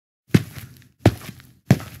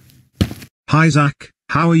Hi Zach,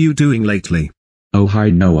 how are you doing lately? Oh hi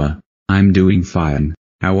Noah, I'm doing fine.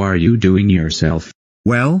 How are you doing yourself?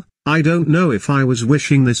 Well, I don't know if I was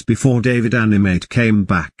wishing this before David Animate came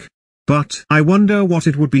back. But I wonder what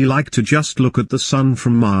it would be like to just look at the sun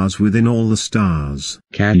from Mars within all the stars.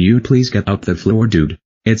 Can you please get up the floor dude?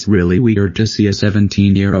 It's really weird to see a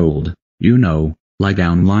 17-year-old, lie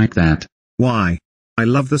down like that. Why? I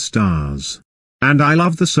love the stars. And I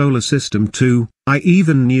love the solar system too. I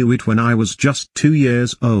even knew it when I was just 2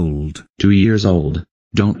 years old. 2 years old?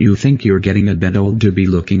 Don't you think you're getting a bit old to be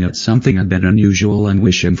looking at something a bit unusual and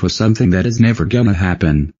wishing for something that is never gonna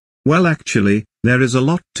happen? Well actually, there is a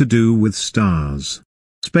lot to do with stars.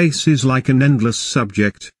 Space is like an endless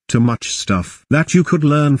subject, too much stuff that you could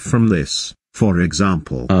learn from this. For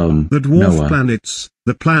example, the dwarf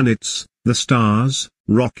planets, the stars,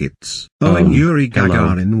 rockets. And Yuri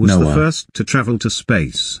Gagarin was the first to travel to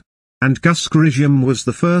space. And Gus Grissom was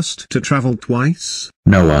the first to travel twice.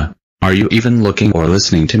 Noah, are you even looking or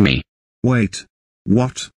listening to me? Wait.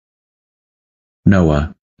 What?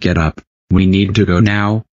 Noah, get up. We need to go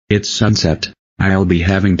now. It's sunset. I'll be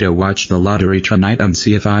having to watch the lottery tonight and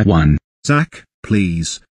see if I won. Zach,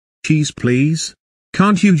 please. Cheese please.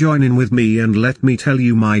 Can't you join in with me and let me tell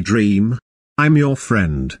you my dream? I'm your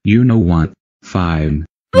friend. You know what? Fine.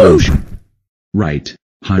 Whoosh. Right.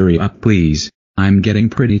 Hurry up please. I'm getting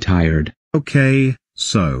pretty tired. Okay,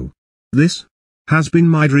 so. This has been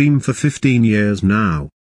my dream for 15 years now.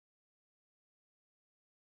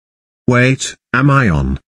 Wait, am I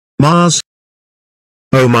on Mars?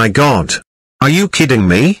 Oh my god. Are you kidding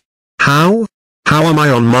me? How? How am I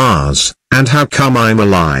on Mars, and how come I'm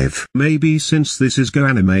alive? Maybe since this is Go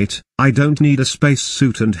Animate, I don't need a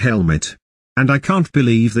spacesuit and helmet. And I can't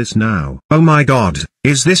believe this now. Oh my god,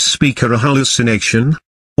 is this speaker a hallucination?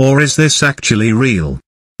 Or is this actually real?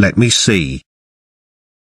 Let me see.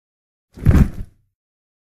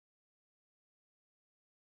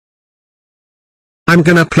 I'm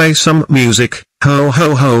gonna play some music. Ho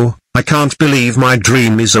ho ho, I can't believe my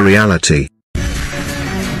dream is a reality.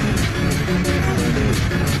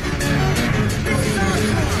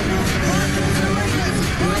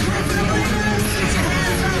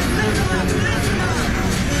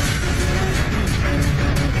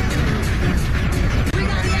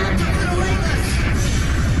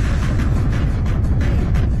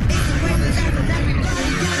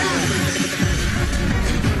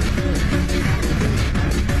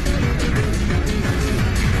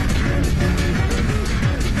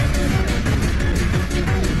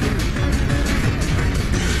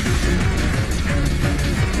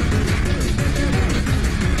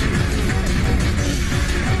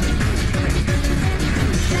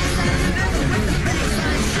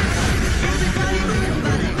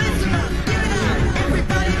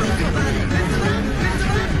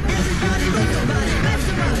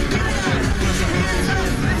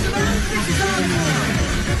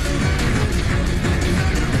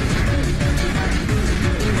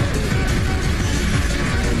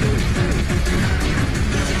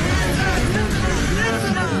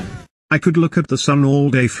 I could look at the sun all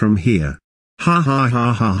day from here. Ha ha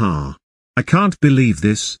ha ha ha. I can't believe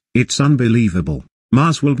this, it's unbelievable.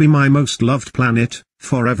 Mars will be my most loved planet,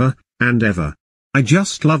 forever, and ever. I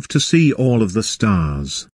just love to see all of the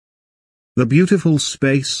stars. The beautiful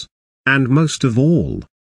space. And most of all,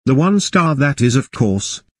 the one star that is of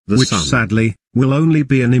course, the sun. Which sadly, will only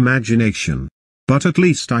be an imagination. But at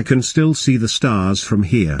least I can still see the stars from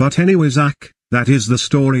here. But anyway Zach, that is the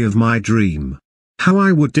story of my dream. How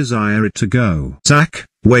I would desire it to go. Zach,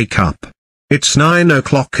 wake up. It's 9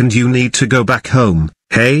 o'clock and you need to go back home.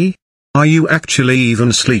 Hey? Are you actually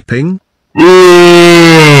even sleeping?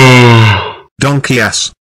 Donkey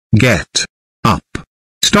ass. Get up.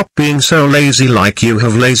 Stop being so lazy like you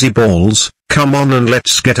have lazy balls. Come on and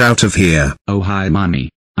let's get out of here. Oh hi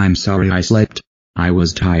mommy. I'm sorry I slept. I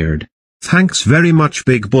was tired. Thanks very much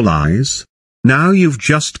Big Bull Eyes. Now you've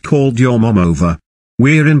just called your mom over.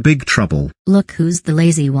 We're in big trouble. Look who's the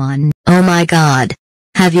lazy one. Oh my god.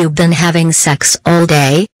 Have you been having sex all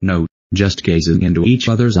day? No, just gazing into each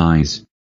other's eyes.